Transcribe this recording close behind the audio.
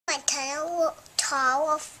All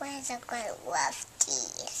our friends are going to love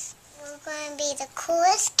these. We're going to be the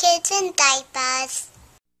coolest kids in diapers.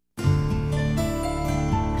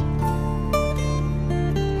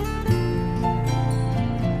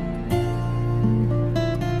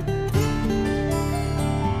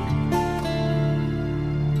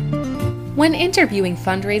 When interviewing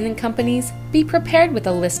fundraising companies, be prepared with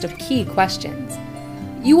a list of key questions.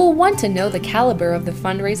 You will want to know the caliber of the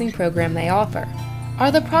fundraising program they offer.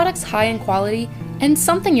 Are the products high in quality and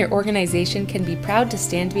something your organization can be proud to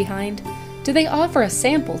stand behind? Do they offer a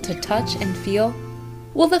sample to touch and feel?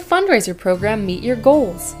 Will the fundraiser program meet your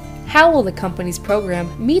goals? How will the company's program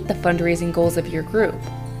meet the fundraising goals of your group?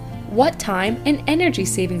 What time and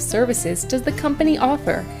energy-saving services does the company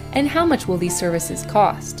offer, and how much will these services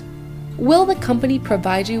cost? Will the company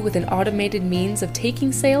provide you with an automated means of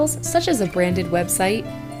taking sales, such as a branded website?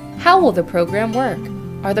 How will the program work?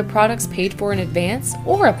 Are the products paid for in advance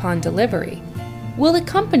or upon delivery? Will the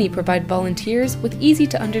company provide volunteers with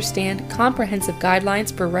easy-to-understand, comprehensive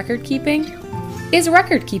guidelines for record keeping? Is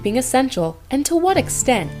record keeping essential, and to what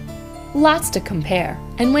extent? Lots to compare,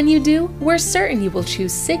 and when you do, we're certain you will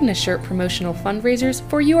choose SIGnaShirt Promotional Fundraisers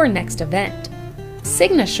for your next event.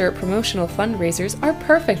 SIGnaShirt Promotional Fundraisers are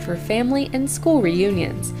perfect for family and school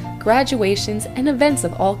reunions, graduations, and events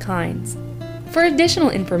of all kinds. For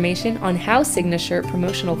additional information on how SIGnaShirt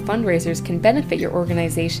Promotional Fundraisers can benefit your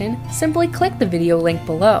organization, simply click the video link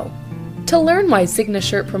below. To learn why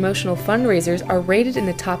SIGnaShirt Promotional Fundraisers are rated in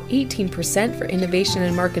the top 18% for innovation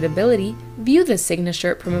and marketability, view the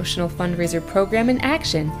SIGnaShirt Promotional Fundraiser program in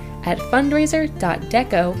action at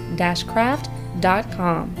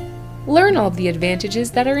fundraiser.deco-craft.com. Learn all of the advantages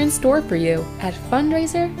that are in store for you at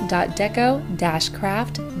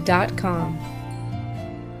fundraiser.deco-craft.com.